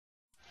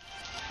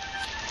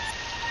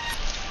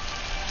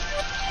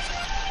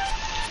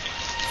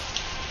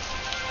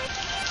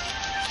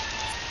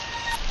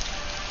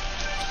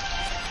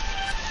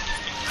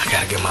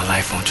get my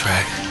life on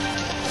track.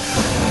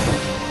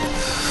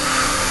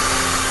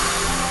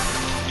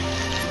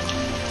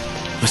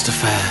 Mistah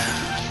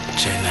F.A.B,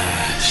 J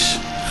Nash,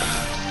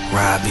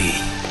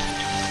 Robbie.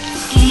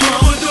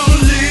 Mama,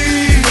 don't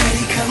leave.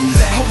 Daddy, come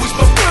back. I wish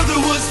my brother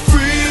was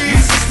free.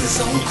 My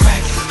sister's on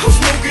crack. I'm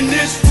smoking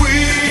this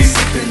weed.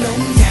 Sipping on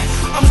yak.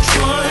 I'm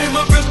trying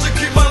my best to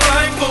keep my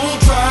life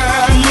on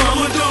track.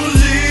 Mama, don't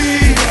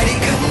leave. Daddy,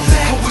 come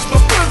back. I wish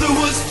my brother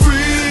was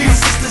free. My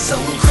sister's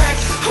on crack.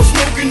 I'm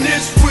smoking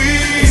this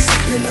weed.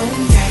 Sipping on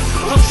yak.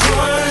 I'm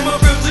trying my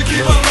best to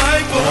keep my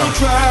life on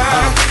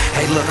track.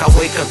 Hey look, I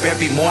wake up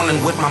every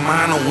morning with my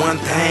mind on one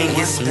thing.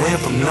 It's a win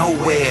from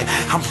nowhere.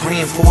 I'm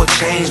praying for a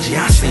change.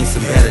 Yeah, I seen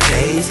some better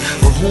days,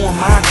 but who am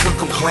I to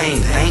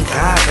complain? Thank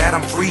God that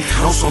I'm free.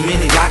 Know so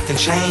many locked in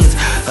chains.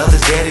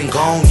 Others dead and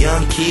gone.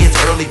 Young kids,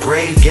 early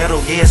grade,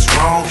 ghetto, yeah,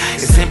 strong.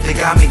 It simply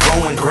got me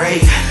going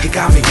gray. It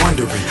got me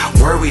wondering,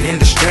 worried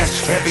and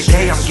distressed. Every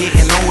day I'm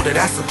getting older.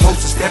 That's the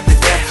closest step to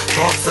death.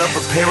 Thoughts of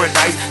a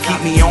paradise keep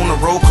me on the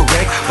road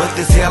correct, but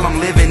this hell I'm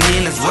living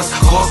in is what's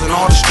causing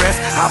all the stress.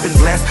 I've been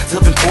blessed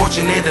to been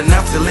fortunate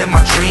enough to live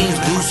my dreams,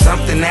 do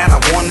something that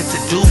I wanted to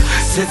do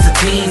since a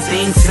teen.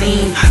 Things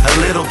seem a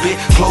little bit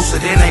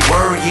closer than they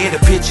were. Yeah,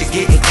 the picture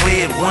getting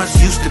cleared once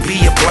used to be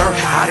a blur.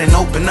 I didn't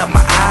open up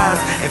my eyes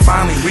and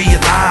finally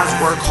realize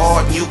work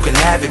hard and you can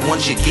have it.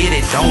 Once you get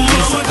it, don't be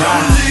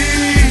surprised.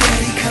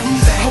 Daddy, come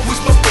back. I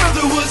wish my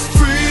brother was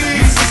free.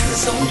 My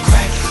sister's on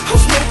crack. I'm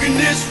smoking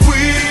this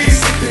weed.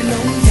 Sipping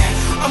on yak.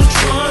 I'm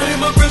trying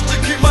my best to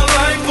keep my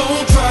life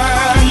on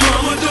track.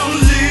 Mama, don't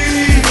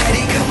leave.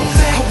 Daddy, come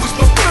back. I wish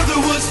my brother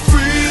was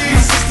free. My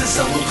sister's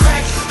on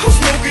crack. I'm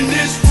smoking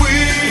this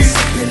weed.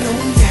 Sipping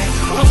on yak.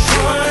 I'm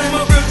trying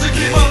my best to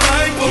keep my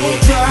life on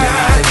track. Now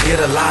I done did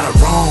a lot of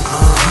wrong,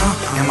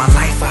 in my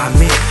life I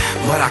admit,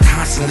 but I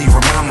constantly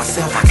remind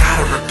myself I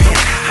gotta repent.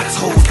 I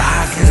told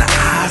lies in the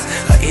eyes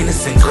of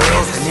innocent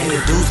girls and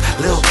introduced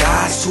little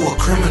guys to a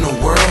criminal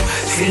world.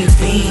 Seen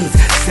fiends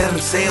sell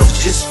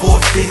themselves just for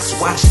a fix.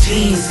 Watch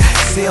teens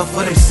sell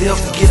for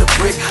themselves to get a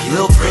brick.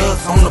 Little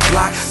thugs on the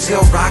block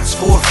sell rocks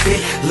for a fit.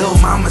 Little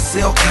mama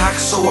sell cock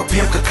so a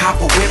pimp could cop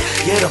a whip.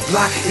 Yeah, the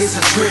block is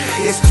a trip.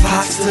 It's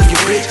plots to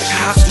get rich.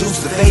 Cops do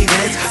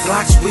surveillance.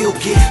 Blocks will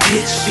get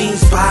bitch.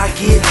 Fiends buy,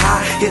 get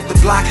high, hit the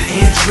block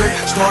and trip.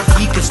 Start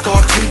geeking,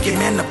 start tweaking,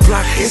 man, the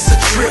block it's a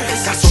trip.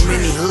 Got so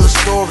many hood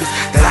stories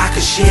that I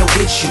could share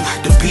with you.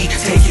 The beat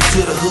take you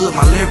to the hood,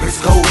 my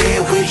lyrics go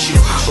there with you.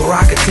 Or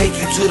I could take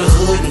you to the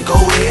hood and go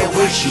there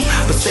with you.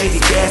 But say the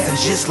gas and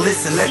just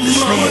listen, let the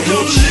snare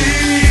hit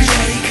you.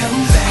 Daddy, come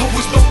back. I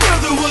wish my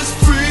brother was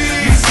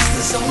free. My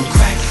sister's on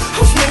crack.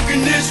 I'm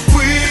smoking this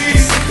weed.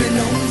 Sipping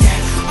on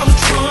yak. I'm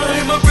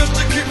trying my best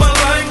to keep my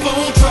life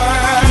on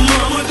track.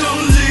 Mama,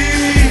 don't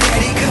leave.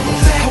 Daddy, come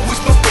back. I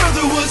wish my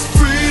brother was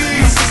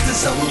free. My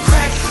sister's on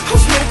crack. I'm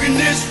smoking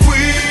this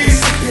weed.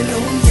 Sipping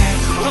on yak.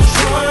 I'm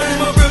trying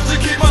my best to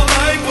keep my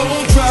life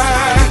on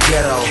track.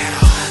 Ghetto.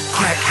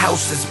 Crack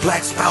houses,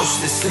 black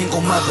spouses,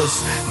 single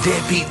mothers,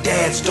 deadbeat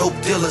dads, dope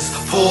dealers,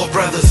 4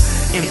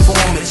 brothers,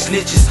 informants,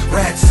 snitches,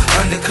 rats,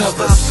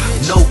 undercovers.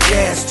 No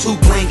gas, 2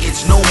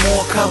 blankets, no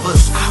more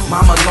covers.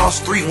 Mama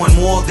lost 3, 1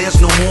 more, there's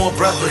no more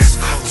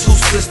brothers. 2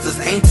 sisters,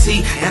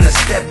 auntie, and a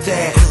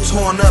stepdad.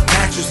 Torn up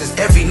mattresses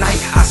every night,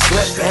 I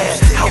slept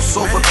bad. House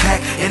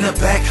overpacked in the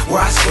back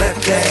where I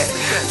slept at.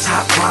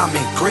 Top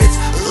ramen, grits,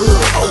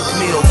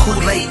 oatmeal,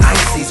 Kool-Aid,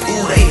 ices,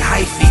 ooh, they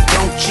hyphy,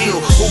 don't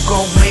chill. Who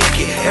gon' make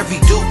it? Every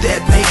dude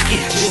that make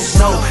it, just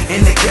know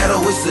in the ghetto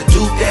it's a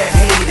dude that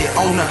hate it.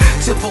 On a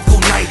typical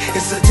night,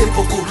 it's a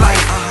typical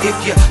life. If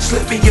you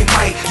slip in your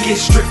mic, get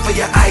stripped for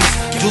your ice.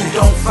 Dude,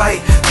 don't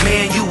fight,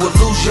 man, you will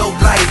lose your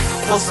life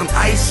for some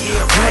ice.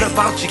 What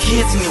about your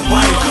kids and your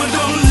wife? Mama,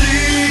 don't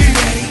leave.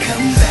 Daddy,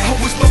 come back. I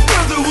wish my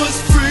brother was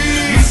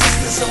free. My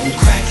sister's on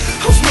crack.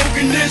 I'm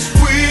smoking this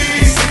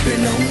weed.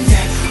 Sipping on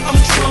yak. I'm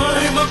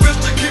trying my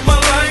best to keep my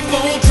life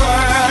on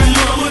track.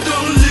 Mama,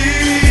 don't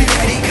leave.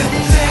 Daddy, come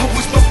back. I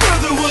wish my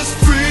brother was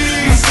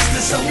free. My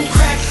sister's on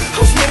crack.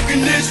 I'm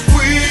smoking this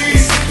weed.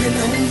 Sipping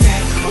on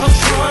yak. I'm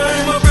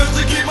trying my best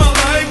to keep my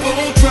life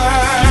on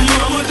track.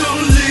 Mama,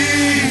 don't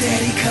leave.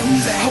 Daddy, come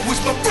back. I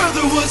wish my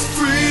brother was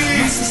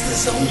free. My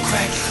sister's on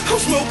crack. I'm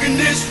smoking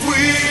this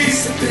weed.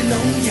 Sipping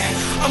on yak.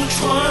 I'm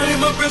trying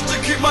my best to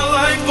keep my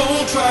life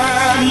on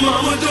track.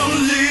 Mama, don't